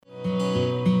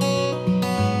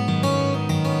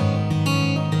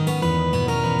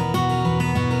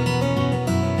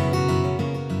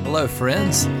Hello,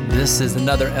 friends. This is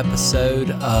another episode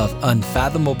of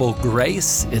Unfathomable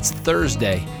Grace. It's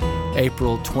Thursday,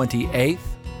 April 28th.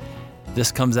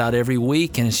 This comes out every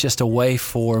week, and it's just a way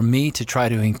for me to try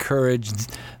to encourage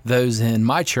those in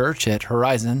my church at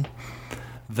Horizon,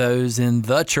 those in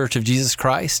the Church of Jesus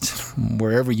Christ,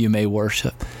 wherever you may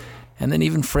worship, and then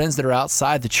even friends that are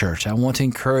outside the church. I want to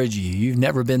encourage you. You've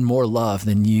never been more loved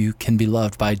than you can be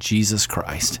loved by Jesus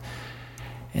Christ.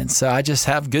 And so I just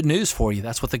have good news for you.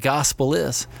 That's what the gospel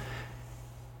is.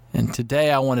 And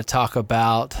today I want to talk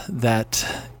about that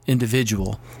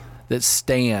individual that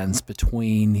stands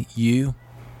between you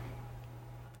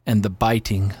and the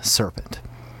biting serpent.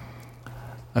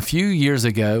 A few years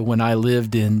ago, when I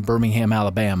lived in Birmingham,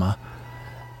 Alabama,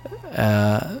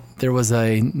 there was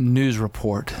a news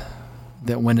report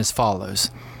that went as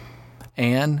follows.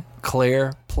 Anne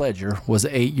Claire Pledger was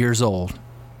 8 years old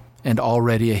and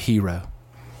already a hero.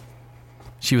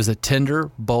 She was a tender,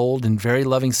 bold, and very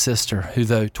loving sister who,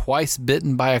 though twice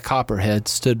bitten by a copperhead,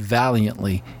 stood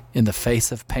valiantly in the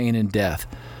face of pain and death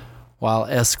while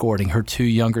escorting her two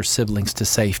younger siblings to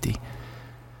safety.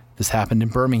 This happened in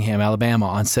Birmingham, Alabama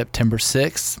on September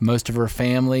 6th. Most of her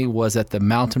family was at the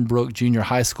Mountain Brook Junior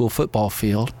High School football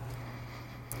field.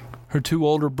 Her two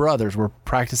older brothers were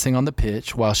practicing on the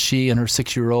pitch while she and her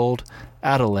 6-year-old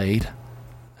Adelaide,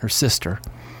 her sister,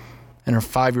 and her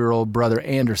 5-year-old brother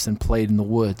Anderson played in the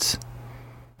woods.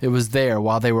 It was there,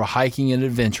 while they were hiking and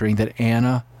adventuring, that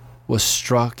Anna was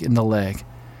struck in the leg.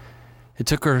 It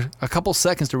took her a couple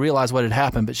seconds to realize what had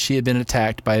happened, but she had been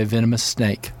attacked by a venomous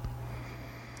snake.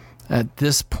 At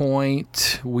this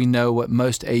point, we know what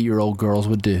most 8-year-old girls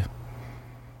would do.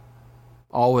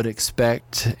 All would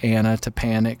expect Anna to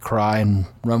panic, cry, and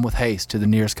run with haste to the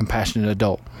nearest compassionate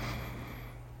adult.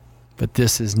 But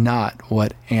this is not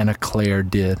what Anna Claire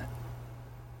did.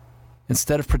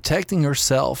 Instead of protecting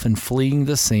herself and fleeing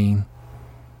the scene,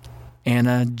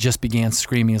 Anna just began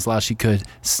screaming as loud as she could,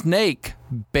 "Snake,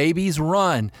 babies,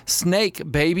 run!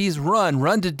 Snake, babies, run!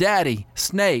 Run to daddy!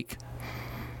 Snake!"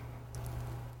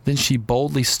 Then she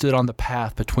boldly stood on the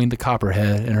path between the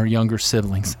copperhead and her younger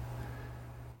siblings,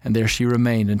 and there she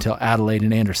remained until Adelaide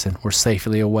and Anderson were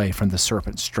safely away from the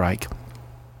serpent's strike.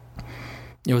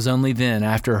 It was only then,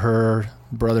 after her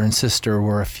brother and sister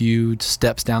were a few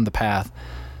steps down the path,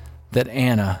 that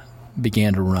Anna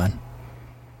began to run.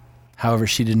 However,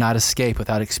 she did not escape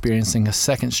without experiencing a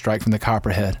second strike from the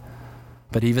copperhead.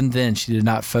 But even then, she did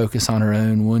not focus on her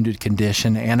own wounded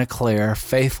condition. Anna Claire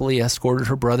faithfully escorted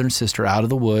her brother and sister out of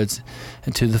the woods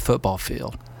and to the football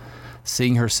field.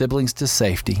 Seeing her siblings to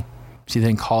safety, she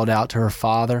then called out to her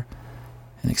father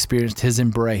and experienced his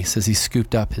embrace as he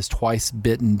scooped up his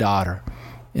twice-bitten daughter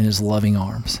in his loving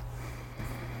arms.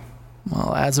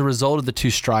 Well, as a result of the two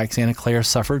strikes, Anna Claire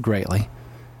suffered greatly.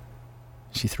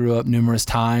 She threw up numerous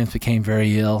times, became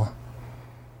very ill.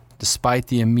 Despite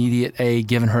the immediate aid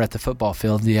given her at the football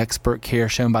field, the expert care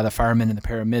shown by the firemen and the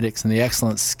paramedics, and the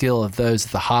excellent skill of those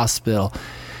at the hospital,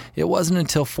 it wasn't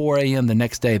until 4 a.m. the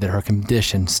next day that her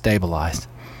condition stabilized.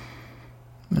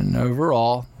 And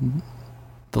overall,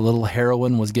 the little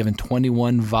heroine was given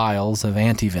 21 vials of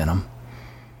antivenom.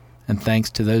 And thanks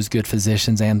to those good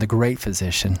physicians and the great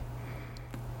physician,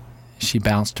 she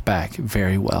bounced back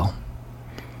very well.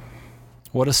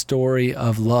 What a story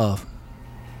of love.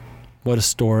 What a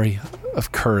story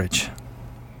of courage.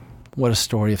 What a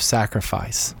story of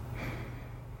sacrifice.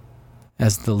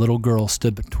 As the little girl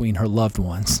stood between her loved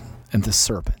ones and the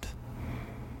serpent.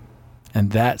 And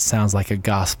that sounds like a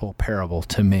gospel parable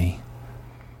to me.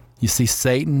 You see,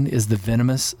 Satan is the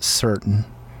venomous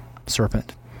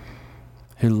serpent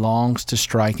who longs to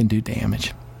strike and do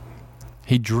damage.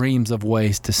 He dreams of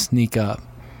ways to sneak up,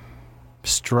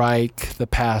 strike the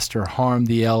pastor, harm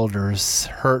the elders,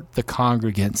 hurt the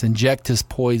congregants, inject his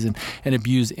poison, and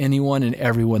abuse anyone and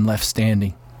everyone left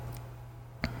standing.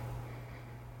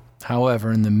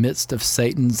 However, in the midst of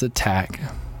Satan's attack,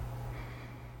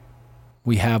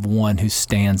 we have one who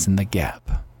stands in the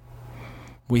gap.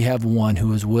 We have one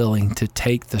who is willing to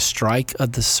take the strike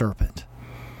of the serpent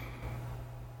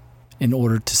in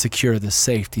order to secure the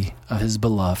safety of his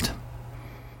beloved.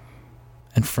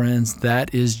 And friends,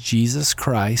 that is Jesus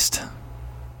Christ,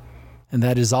 and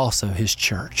that is also his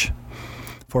church.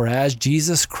 For as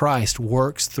Jesus Christ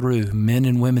works through men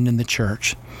and women in the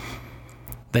church,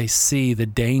 they see the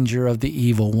danger of the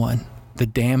evil one, the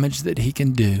damage that he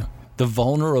can do, the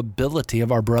vulnerability of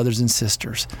our brothers and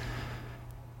sisters.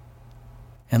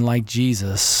 And like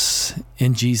Jesus,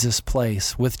 in Jesus'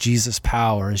 place, with Jesus'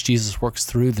 power, as Jesus works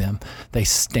through them, they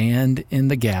stand in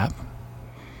the gap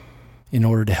in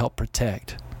order to help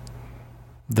protect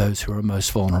those who are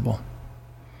most vulnerable.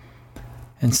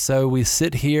 And so we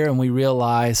sit here and we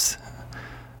realize,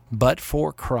 but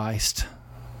for Christ,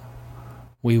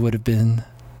 we would have been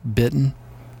bitten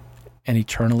and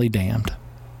eternally damned.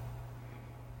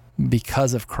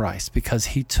 Because of Christ, because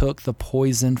he took the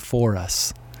poison for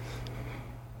us,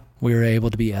 we were able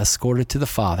to be escorted to the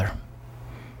Father.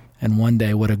 And one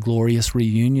day, what a glorious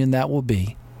reunion that will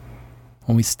be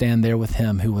when we stand there with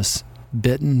him who was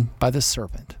bitten by the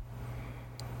serpent,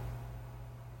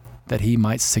 that he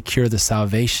might secure the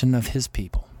salvation of his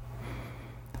people,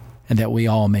 and that we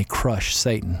all may crush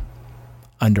Satan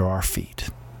under our feet.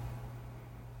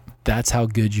 That's how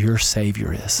good your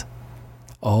Savior is.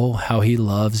 Oh, how he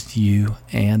loves you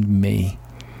and me.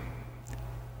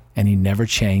 And he never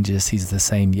changes. He's the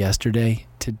same yesterday,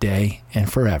 today,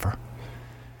 and forever.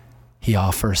 He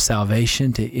offers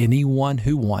salvation to anyone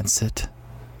who wants it,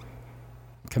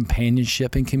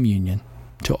 companionship and communion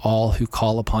to all who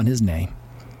call upon his name.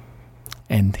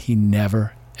 And he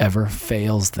never, ever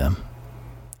fails them.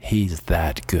 He's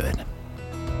that good.